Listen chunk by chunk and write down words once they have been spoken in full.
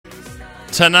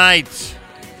Tonight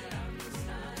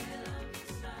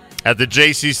at the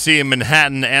JCC in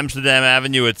Manhattan, Amsterdam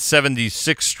Avenue at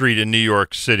 76th Street in New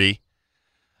York City.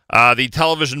 The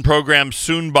television program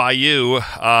Soon by You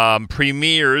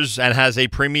premieres and has a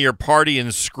premiere party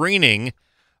and screening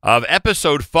of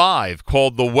Episode 5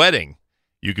 called The Wedding.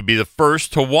 You could be the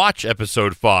first to watch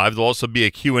Episode 5. There'll also be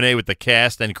a Q&A with the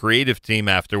cast and creative team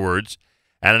afterwards,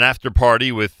 and an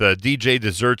after-party with DJ,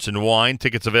 desserts, and wine.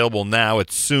 Tickets available now at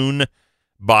soonbyyou.com,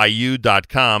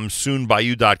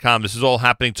 soonbyyou.com. This is all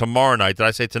happening tomorrow night. Did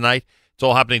I say tonight? It's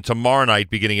all happening tomorrow night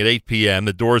beginning at 8 p.m.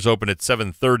 The doors open at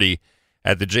 7:30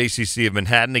 at the JCC of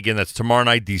Manhattan. Again, that's tomorrow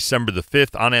night, December the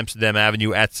 5th, on Amsterdam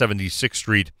Avenue at 76th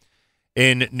Street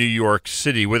in New York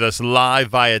City. With us live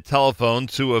via telephone,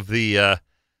 two of the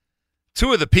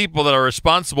people that are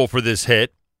responsible for this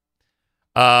hit.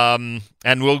 And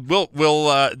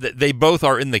they both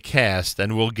are in the cast,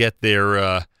 and we'll get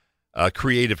their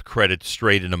creative credit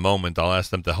straight in a moment. I'll ask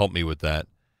them to help me with that.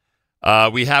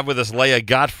 We have with us Leah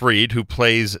Gottfried, who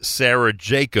plays Sarah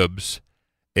Jacobs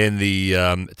in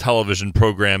the television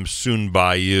program Soon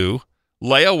by You.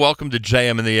 Leah, welcome to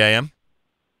JM in the AM.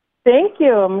 Thank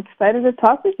you. I'm excited to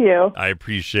talk with you. I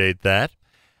appreciate that.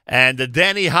 And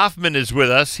Danny Hoffman is with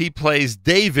us. He plays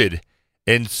David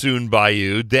in Soon by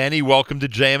You. Danny, welcome to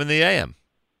JM in the AM.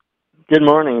 Good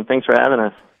morning. Thanks for having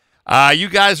us. You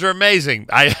guys are amazing.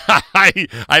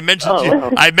 I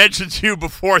mentioned to you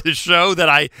before the show that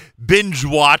I binge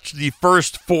watched the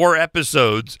first 4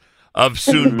 episodes of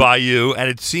Soon by You, and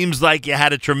it seems like you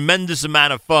had a tremendous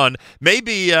amount of fun.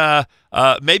 Maybe Leah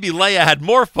had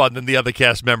more fun than the other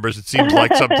cast members. It seems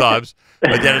like sometimes,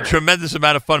 but you had a tremendous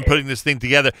amount of fun putting this thing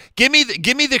together. Give me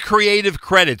the creative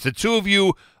credits. The two of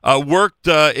you worked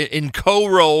in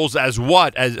co-roles as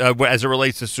it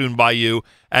relates to Soon by You,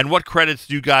 and what credits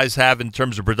do you guys have in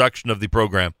terms of production of the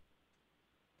program?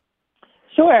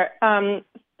 Sure.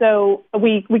 So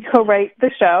we co-write the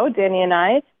show, Danny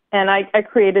and I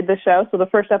created the show. So the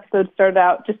first episode started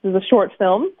out just as a short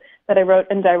film that I wrote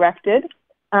and directed.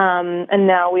 And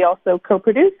now we also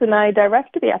co-produce, and I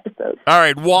direct the episode. All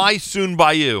right. Why Soon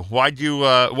by You? Why'd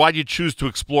you choose to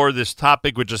explore this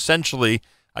topic, which essentially,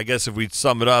 I guess if we'd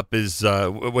sum it up, is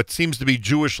what seems to be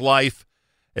Jewish life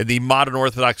in the modern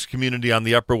Orthodox community on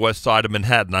the Upper West Side of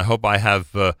Manhattan? I hope I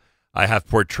have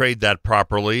portrayed that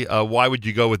properly. Why would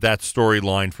you go with that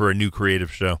storyline for a new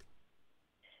creative show?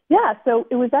 Yeah, so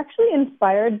it was actually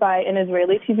inspired by an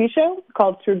Israeli TV show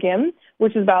called Turgim,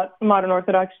 which is about modern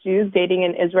Orthodox Jews dating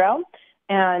in Israel.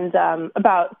 And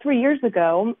about 3 years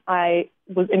ago, I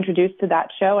was introduced to that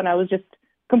show, and I was just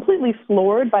completely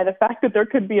floored by the fact that there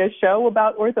could be a show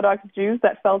about Orthodox Jews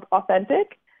that felt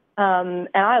authentic. And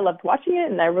I loved watching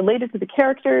it, and I related to the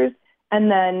characters.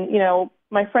 And then,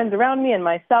 my friends around me and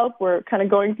myself were kind of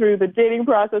going through the dating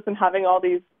process and having all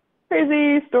these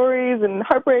crazy stories and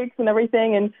heartbreaks and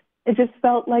everything, and it just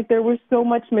felt like there was so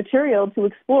much material to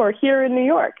explore here in New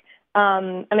York.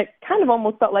 And it kind of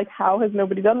almost felt like, how has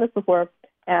nobody done this before?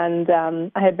 And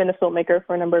I had been a filmmaker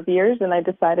for a number of years, and I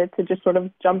decided to just sort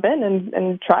of jump in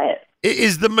and try it.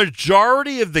 Is the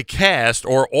majority of the cast,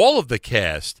 or all of the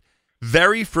cast,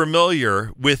 very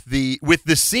familiar with the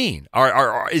scene?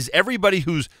 Is everybody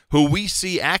who we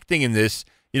see acting in this,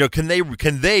 can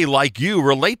they like you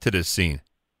relate to this scene?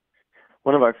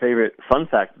 One of our favorite fun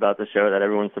facts about the show that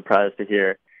everyone's surprised to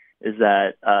hear is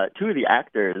that 2 of the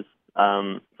actors,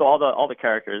 so all the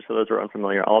characters, for those who are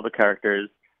unfamiliar, all the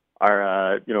characters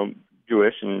are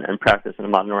Jewish and practice in a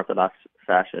modern Orthodox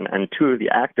fashion, and 2 of the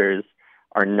actors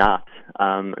are not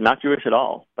Jewish at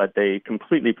all, but they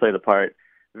completely play the part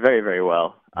very, very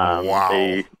well. Wow!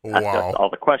 They ask us all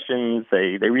the questions.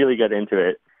 They really get into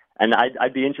it, and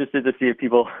I'd be interested to see if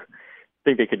people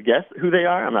think they could guess who they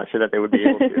are. I'm not sure that they would be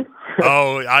able to.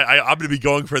 I'm going to be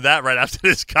going for that right after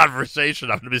this conversation.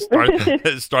 I'm going to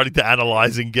be starting to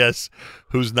analyze and guess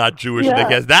who's not Jewish. Yeah.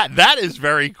 Guess. That is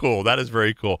very cool. That is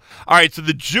very cool. All right, so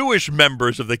the Jewish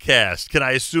members of the cast, can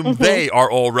I assume they are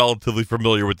all relatively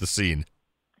familiar with the scene?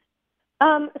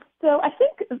 So I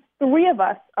think 3 of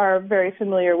us are very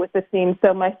familiar with the scene.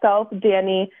 So myself,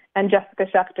 Danny, and Jessica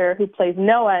Schechter, who plays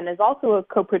Noah and is also a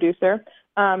co-producer.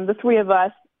 The 3 of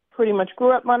us pretty much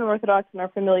grew up modern Orthodox and are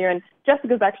familiar, and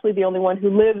Jessica's actually the only one who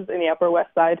lives in the Upper West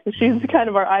Side, so she's kind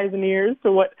of our eyes and ears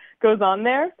to what goes on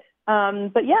there.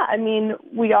 But yeah, I mean,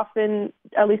 we often,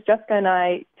 at least Jessica and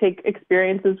I, take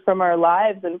experiences from our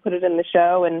lives and put it in the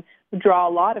show, and draw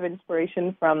a lot of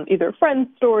inspiration from either friends'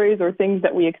 stories or things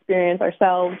that we experience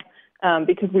ourselves,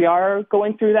 because we are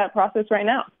going through that process right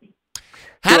now.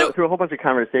 Through a whole bunch of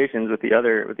conversations with the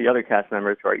other cast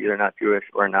members who are either not Jewish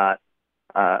or not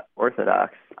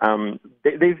Orthodox,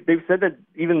 they've said that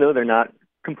even though they're not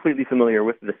completely familiar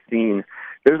with the scene,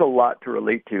 there's a lot to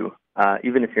relate to,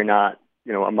 even if you're not,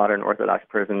 a modern Orthodox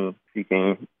person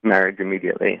seeking marriage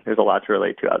immediately. There's a lot to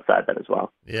relate to outside that as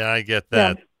well. Yeah, I get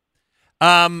that.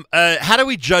 How do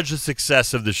we judge the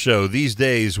success of the show these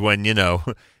days when,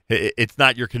 it's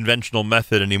not your conventional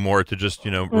method anymore to just,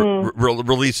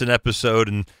 release an episode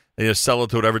and sell it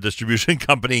to whatever distribution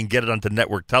company and get it onto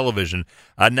network television.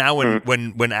 Now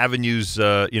when avenues,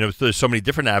 there's so many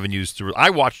different avenues I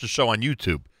watched the show on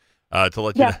YouTube to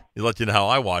let you know how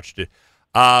I watched it.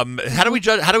 How do we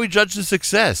judge the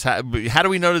success? How do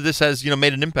we know that this has,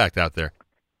 made an impact out there?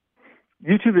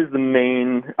 YouTube is the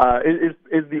main,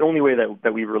 is the only way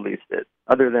that we released it,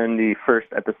 other than the first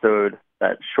episode,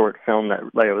 that short film that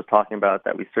Leia was talking about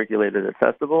that we circulated at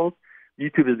festivals.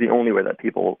 YouTube is the only way that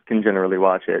people can generally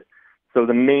watch it. So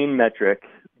the main metric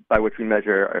by which we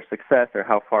measure our success or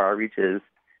how far our reach is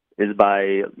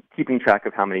by keeping track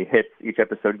of how many hits each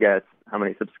episode gets, how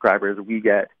many subscribers we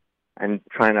get, and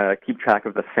trying to keep track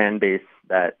of the fan base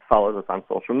that follows us on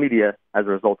social media as a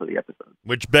result of the episode.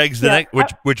 Which begs the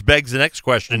which begs the next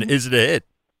question: Is it a hit?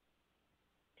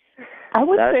 I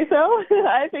would say so.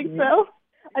 I think so.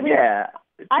 I mean,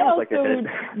 I also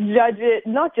judge it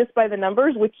not just by the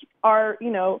numbers, which are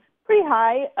pretty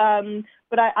high,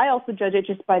 but I also judge it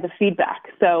just by the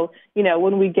feedback. So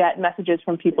when we get messages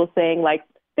from people saying like,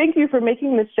 "Thank you for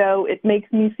making this show. It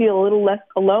makes me feel a little less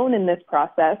alone in this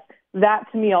process."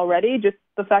 That to me already, just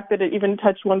the fact that it even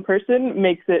touched one person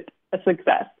makes it a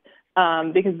success,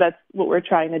 because that's what we're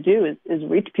trying to do is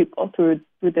reach people through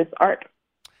this art.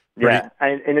 Yeah,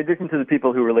 and in addition to the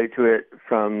people who relate to it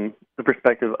from the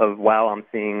perspective of, wow, I'm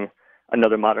seeing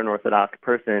another modern Orthodox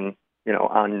person,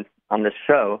 on this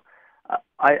show,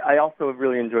 I also have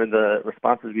really enjoyed the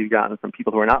responses we've gotten from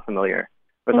people who are not familiar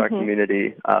with our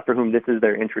community, for whom this is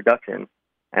their introduction,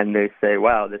 and they say,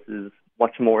 wow, this is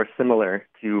much more similar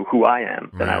to who I am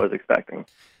than I was expecting.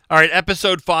 All right,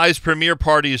 Episode 5's premiere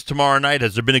party is tomorrow night.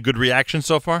 Has there been a good reaction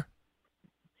so far?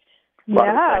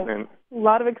 A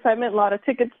lot of excitement, a lot of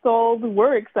tickets sold.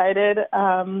 We're excited.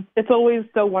 It's always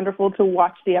so wonderful to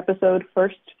watch the episode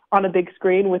first on a big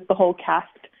screen with the whole cast,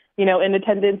 in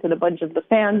attendance and a bunch of the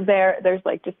fans there. There's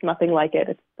just nothing like it.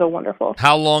 It's so wonderful.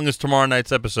 How long is tomorrow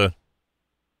night's episode?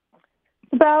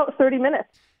 About 30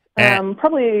 minutes.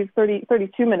 Probably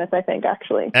 32 minutes, I think,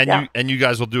 actually. And you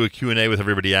guys will do a Q&A with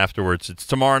everybody afterwards. It's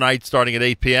tomorrow night starting at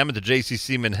 8 p.m. at the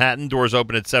JCC Manhattan. Doors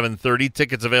open at 7:30.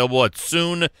 Tickets available at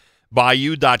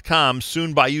soonbyou.com.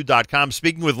 Soonbyou.com.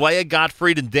 Speaking with Leia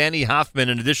Gottfried and Danny Hoffman,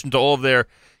 in addition to all of their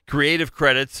creative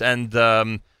credits and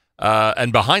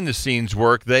behind-the-scenes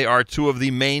work, they are two of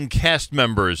the main cast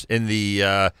members in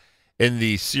the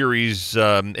series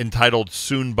entitled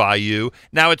Soon by You.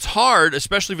 Now, it's hard,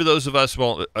 especially for those of us,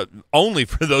 only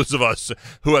for those of us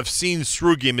who have seen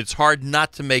Srugim, it's hard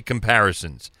not to make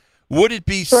comparisons. Would it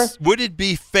be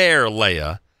fair,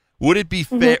 Leia? Would it be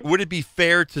fair? Would it be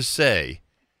fair to say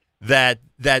that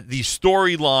the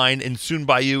storyline in Soon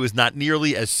by You is not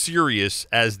nearly as serious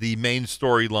as the main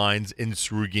storylines in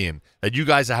Srugim? That you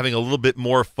guys are having a little bit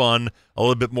more fun, a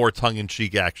little bit more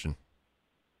tongue-in-cheek action?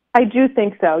 I do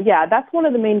think so. Yeah, that's one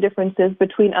of the main differences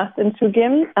between us and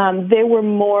Srugim. They were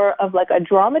more of a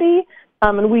dramedy,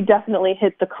 and we definitely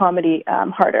hit the comedy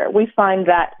harder. We find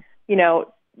that,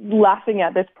 laughing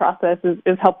at this process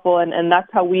is helpful, and that's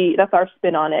our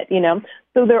spin on it,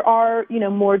 So there are,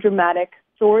 more dramatic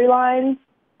storylines,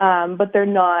 but they're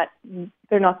not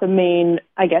the main,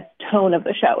 I guess, tone of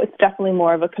the show. It's definitely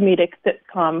more of a comedic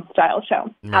sitcom style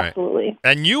show. Right. Absolutely.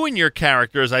 And you and your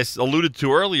character, as I alluded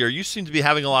to earlier, you seem to be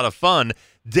having a lot of fun.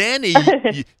 Danny,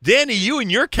 you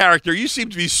and your character, you seem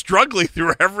to be struggling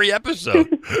through every episode.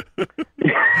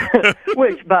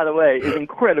 Which, by the way, is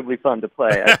incredibly fun to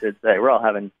play, I should say. We're all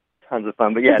having tons of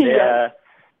fun. But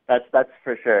that's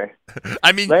for sure.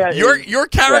 I mean, your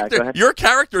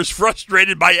character is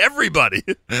frustrated by everybody,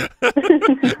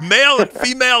 male and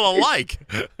female alike.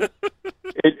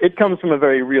 It comes from a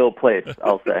very real place,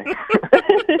 I'll say.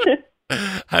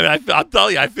 I mean, I'll tell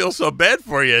you, I feel so bad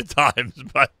for you at times,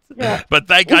 but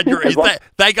thank God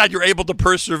you're able to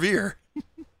persevere.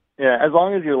 Yeah, as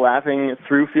long as you're laughing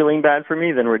through feeling bad for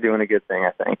me, then we're doing a good thing,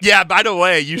 I think. Yeah, by the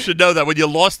way, you should know that when you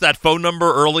lost that phone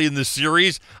number early in the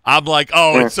series, I'm like,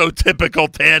 oh, it's so typical,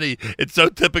 Danny. It's so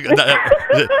typical.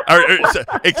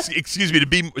 Excuse me,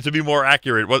 to be more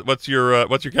accurate, what's your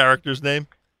character's name?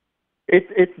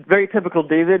 It's very typical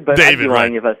David, but I'd be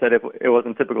lying if I said it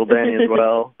wasn't typical Danny as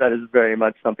well. That is very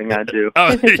much something I do.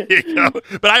 Oh, there you go.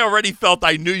 But I already felt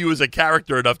I knew you as a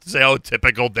character enough to say, "Oh,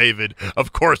 typical David."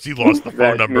 Of course, he lost the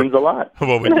phone number. That means a lot.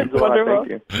 What would you, Wonderful.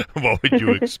 Thank you. what would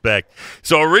you expect?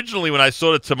 So originally, when I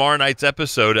saw the tomorrow night's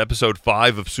episode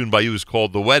 5 of Soon by You is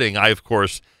called The Wedding, I, of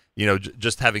course,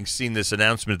 just having seen this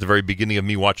announcement at the very beginning of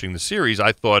me watching the series,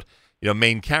 I thought,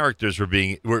 main characters were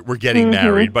getting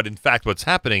married. But in fact, what's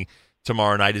happening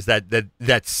tomorrow night is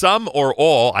that some or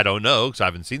all, I don't know, because I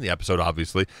haven't seen the episode,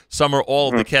 obviously, some or all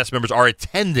of the cast members are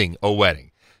attending a wedding.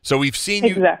 So we've seen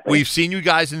you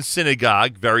guys in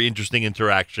synagogue, very interesting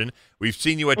interaction. We've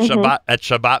seen you at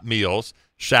Shabbat meals.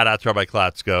 Shout out to Rabbi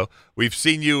Klatzko. We've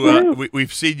seen you.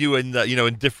 We've seen you in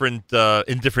in different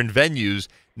venues.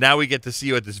 Now we get to see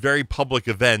you at this very public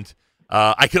event.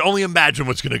 I can only imagine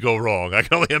what's going to go wrong. I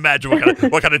can only imagine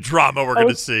what kind of drama we're going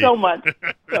to see. So much.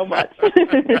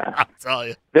 I'll tell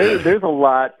you. There's a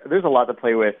lot to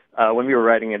play with. When we were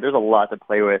writing it, there's a lot to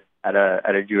play with at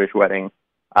a Jewish wedding.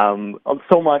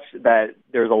 So much that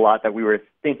there's a lot that we were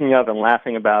thinking of and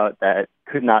laughing about that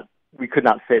we could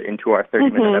not fit into our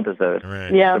 30-minute episode.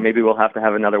 Right. Yeah. So maybe we'll have to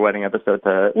have another wedding episode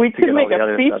We could make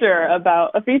a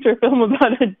feature film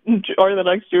about an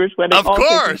Orthodox Jewish wedding. Of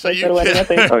course. Oh,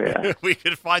 yeah. We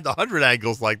could find 100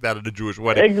 angles like that at a Jewish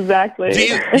wedding. Exactly.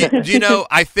 Do you know?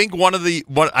 I think one of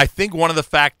the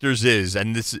factors is,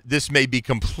 and this may be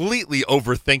completely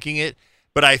overthinking it,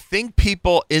 but I think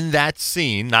people in that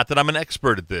scene, not that I'm an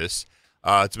expert at this,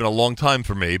 it's been a long time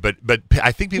for me, but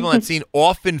I think people in that scene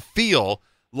often feel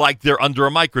like they're under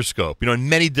a microscope, in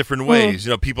many different ways.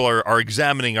 People are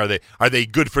examining, are they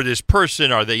good for this person?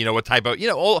 Are they, what type of,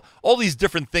 all these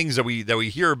different things that we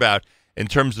hear about in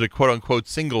terms of the quote unquote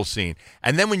single scene.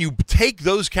 And then when you take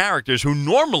those characters who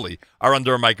normally are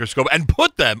under a microscope and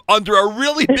put them under a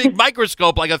really big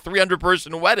microscope, like a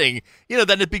 300-person wedding,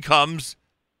 then it becomes,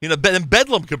 then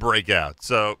bedlam could break out.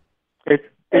 So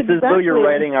it's as though you're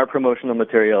writing our promotional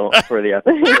material for the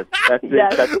episode. That's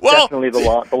definitely the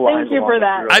line. Thank you for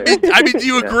that. I mean, do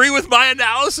you agree with my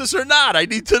analysis or not? I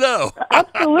need to know.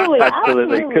 Absolutely.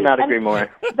 Could not agree more.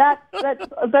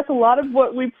 That's a lot of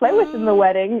what we play with in the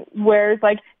wedding, where it's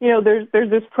like, there's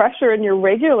this pressure in your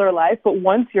regular life, but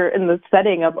once you're in the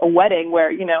setting of a wedding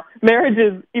where, marriage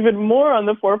is even more on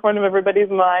the forefront of everybody's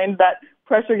mind, that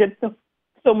pressure gets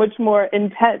so much more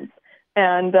intense,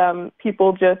 and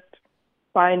people just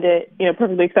find it,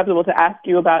 perfectly acceptable to ask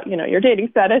you about, your dating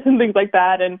status and things like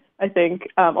that. And I think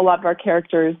a lot of our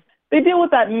characters, they deal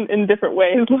with that in different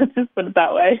ways. Let's just put it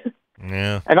that way.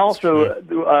 Yeah. And also,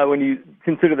 when you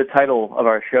consider the title of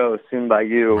our show, Soon by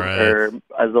You, or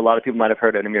as a lot of people might have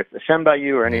heard it, Amir Hashem by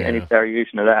You, or any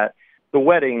variation of that, a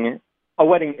wedding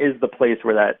is the place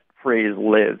where that phrase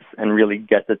lives and really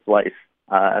gets its life.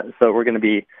 So we're going to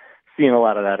be seeing a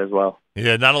lot of that as well.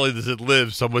 Yeah, not only does it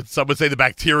live, some would say the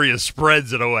bacteria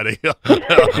spreads at a wedding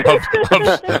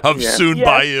of Soon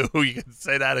by You. You can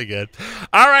say that again.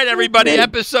 All right, everybody,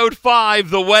 episode 5,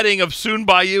 The Wedding of Soon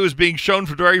by You, is being shown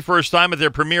for the very first time at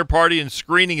their premiere party and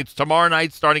screening. It's tomorrow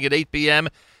night starting at 8 p.m.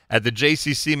 at the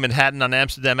JCC Manhattan on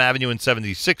Amsterdam Avenue and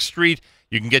 76th Street.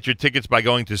 You can get your tickets by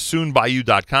going to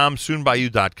soonbyu.com,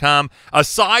 soonbyu.com.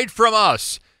 Aside from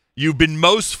us, you've been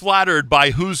most flattered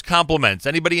by whose compliments?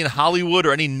 Anybody in Hollywood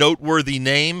or any noteworthy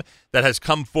name that has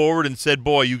come forward and said,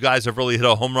 boy, you guys have really hit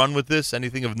a home run with this?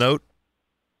 Anything of note?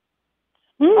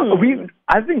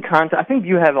 I've been I think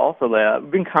you have also, Leah.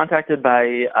 I've been contacted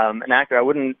by an actor. I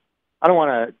don't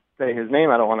want to say his name.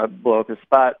 I don't want to blow up his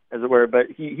spot, as it were, but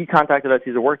he contacted us.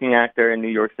 He's a working actor in New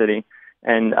York City,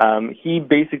 and he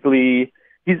basically,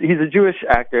 he's a Jewish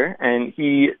actor, and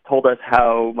he told us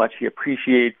how much he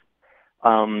appreciates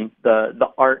the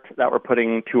art that we're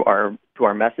putting to our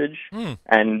message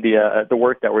and the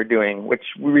work that we're doing, which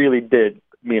really did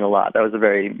mean a lot. That was a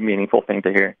very meaningful thing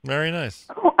to hear. Very nice.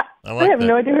 I have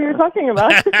no idea who you're talking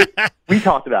about. We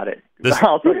talked about it. Did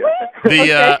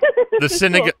we?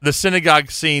 The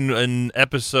synagogue scene in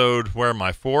episode, where am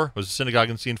I, 4? Was the synagogue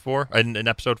in scene 4? In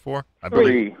episode 4? I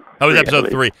believe. 3. Oh, it was episode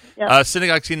 3. Yeah.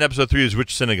 Synagogue scene in episode 3 is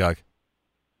which synagogue?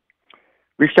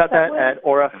 We shot that at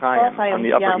Ora Chaim on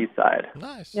the Upper East Side.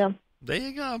 Nice. Yeah. There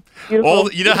you go.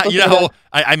 Beautiful.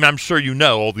 I'm sure you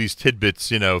know all these tidbits.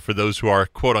 For those who are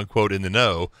quote unquote in the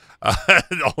know,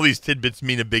 all these tidbits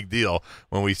mean a big deal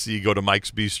when we see you go to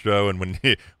Mike's Bistro and when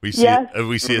we see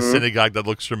a synagogue that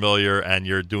looks familiar, and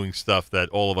you're doing stuff that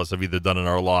all of us have either done in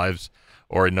our lives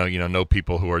or know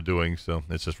people who are doing. So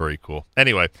it's just very cool.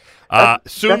 Anyway,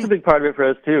 that's a big part of it for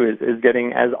us too, is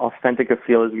getting as authentic a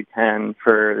feel as we can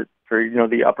for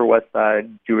the Upper West Side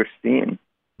Jewish scene.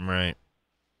 Right.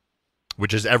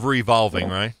 Which is ever evolving,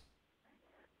 right?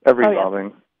 Ever Oh, yeah.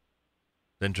 evolving.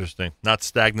 Interesting. Not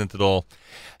stagnant at all.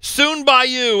 Soon by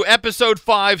You, episode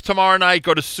 5 tomorrow night.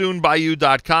 Go to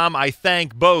soonbyyou.com. I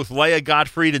thank both Leah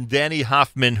Gottfried and Danny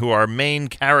Hoffman, who are main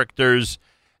characters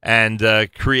and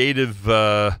creative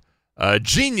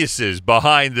geniuses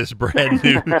behind this brand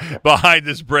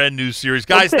new series.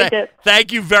 Guys,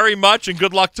 thank you very much, and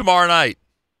good luck tomorrow night.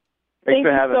 Thanks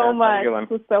for you having so us. much. Have a good one. It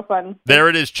was so fun. There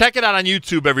it is. Check it out on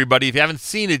YouTube, everybody. If you haven't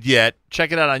seen it yet,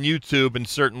 check it out on YouTube, and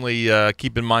certainly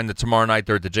keep in mind that tomorrow night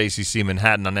they're at the JCC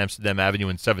Manhattan on Amsterdam Avenue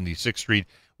and 76th Street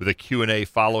with a Q&A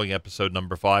following episode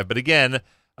number 5. But again,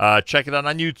 check it out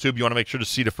on YouTube. You want to make sure to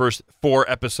see the first 4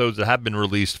 episodes that have been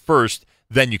released first.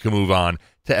 Then you can move on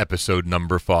to episode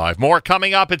number 5. More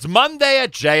coming up. It's Monday at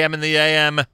JM in the AM.